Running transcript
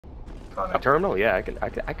Oh, A no. terminal? Yeah, I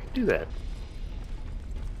could do that.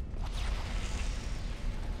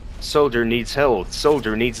 Soldier needs health.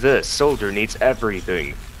 Soldier needs this. Soldier needs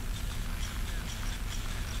everything.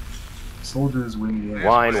 Soldiers win games.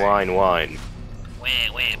 Wine, wine, wine.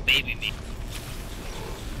 Where, baby me.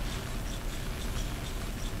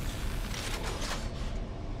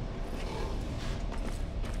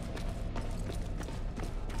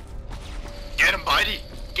 Get him, Bitey!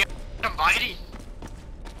 Get him, Bitey!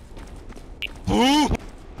 Boo!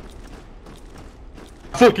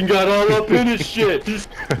 Fucking got all up in his shit. See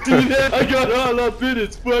that? I got all up in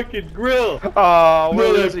his fucking grill. Oh, we're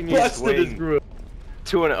No, losing I his busted his swing. grill.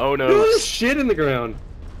 To an oh Look at no. this shit in the ground.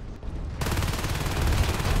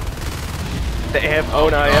 They have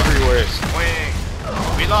Onai everywhere.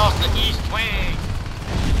 Swing! We lost the east wing!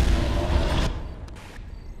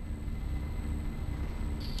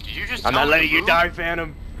 Did you just I'm tell not me letting to you move? die,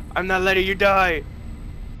 Phantom. I'm not letting you die.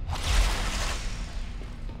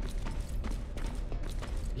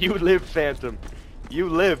 You live, Phantom. You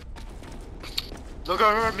live. Look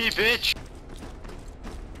over at me, bitch!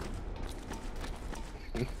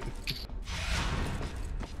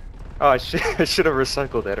 Oh, I should have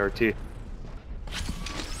recycled that RT.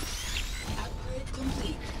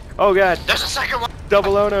 Oh god, There's a second one!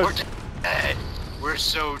 double We're Onos. dead! We're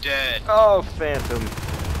so dead! Oh, Phantom.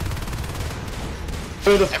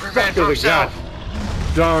 Where the Every fuck man for are the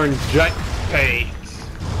himself! darn jet pay?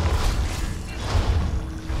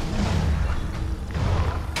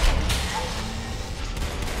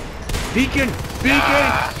 Beacon!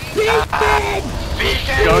 Beacon!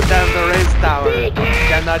 Beacon! Go down the race tower. You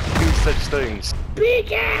cannot do such things.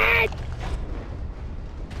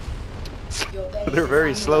 They're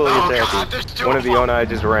very slowly Oh, attacking. God, there's two One of the them. Onai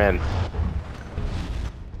just ran.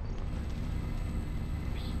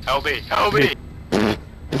 Help me! Help me!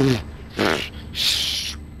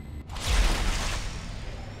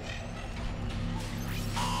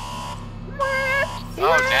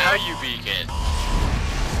 Oh, now you beacon!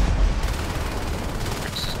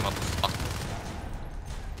 This motherfucker.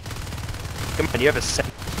 Come on, you have a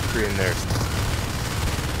sentry in there.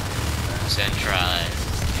 Send tries.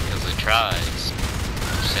 Because it tries.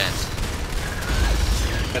 Sent.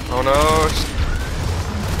 Oh no.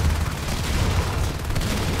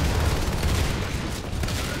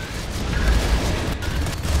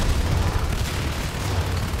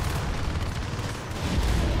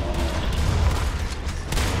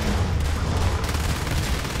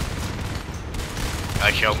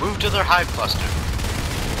 I shall move to their hive cluster.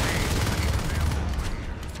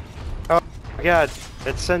 Oh my god,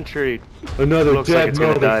 that sentry. Another Looks like dead it's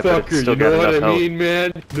gonna die, but it's motherfucker, still you know got what I enough health. mean,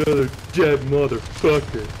 man? Another dead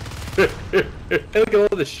motherfucker. Look at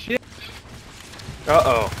all the shit.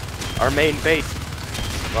 Uh-oh. Our main base.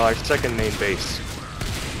 Well, our second main base.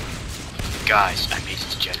 Guys, I made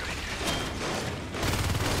this generator.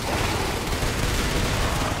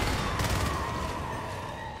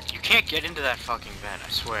 You can't get into that fucking vent, I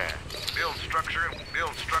swear. Build structure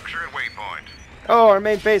and waypoint. Oh, our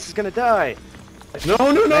main base is gonna die. No,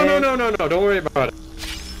 don't worry about it.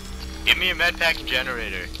 Give me a med pack and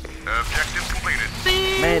generator. Objective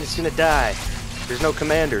completed. Man, it's gonna die. There's no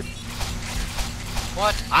commander.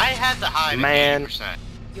 What? I had the hive Man. at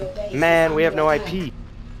 80%. Man, we have no IP.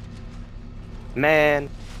 Man.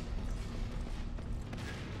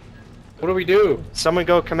 What do we do? Someone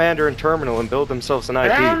go commander and terminal and build themselves an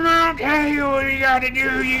IP. I'll tell you what you gotta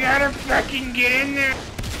do. You gotta fucking get in there.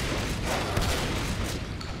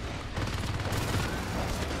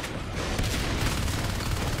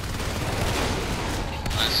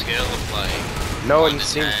 On a scale of like... No 1 one to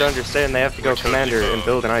seems 10, to understand they have to go we're totally commander and fucked.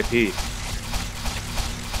 build an IP.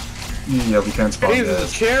 Yeah, we can't spot Hey, there's a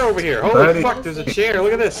that. chair over here. Holy Buddy. fuck, there's a chair.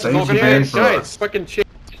 Look at this. Save Smoking the man. game for Giant us. fucking chair.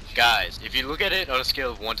 Guys, if you look at it on a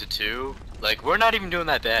scale of 1 to 2, like, we're not even doing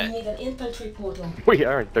that We bad. need an infantry portal. We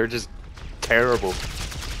aren't. They're just terrible.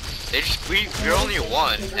 We're only a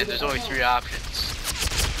 1, and there's only 3 options.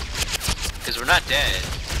 Because we're not dead.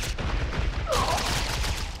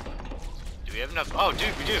 Do we have enough? Oh,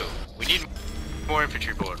 dude, we do. We need more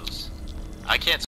infantry portals. I can't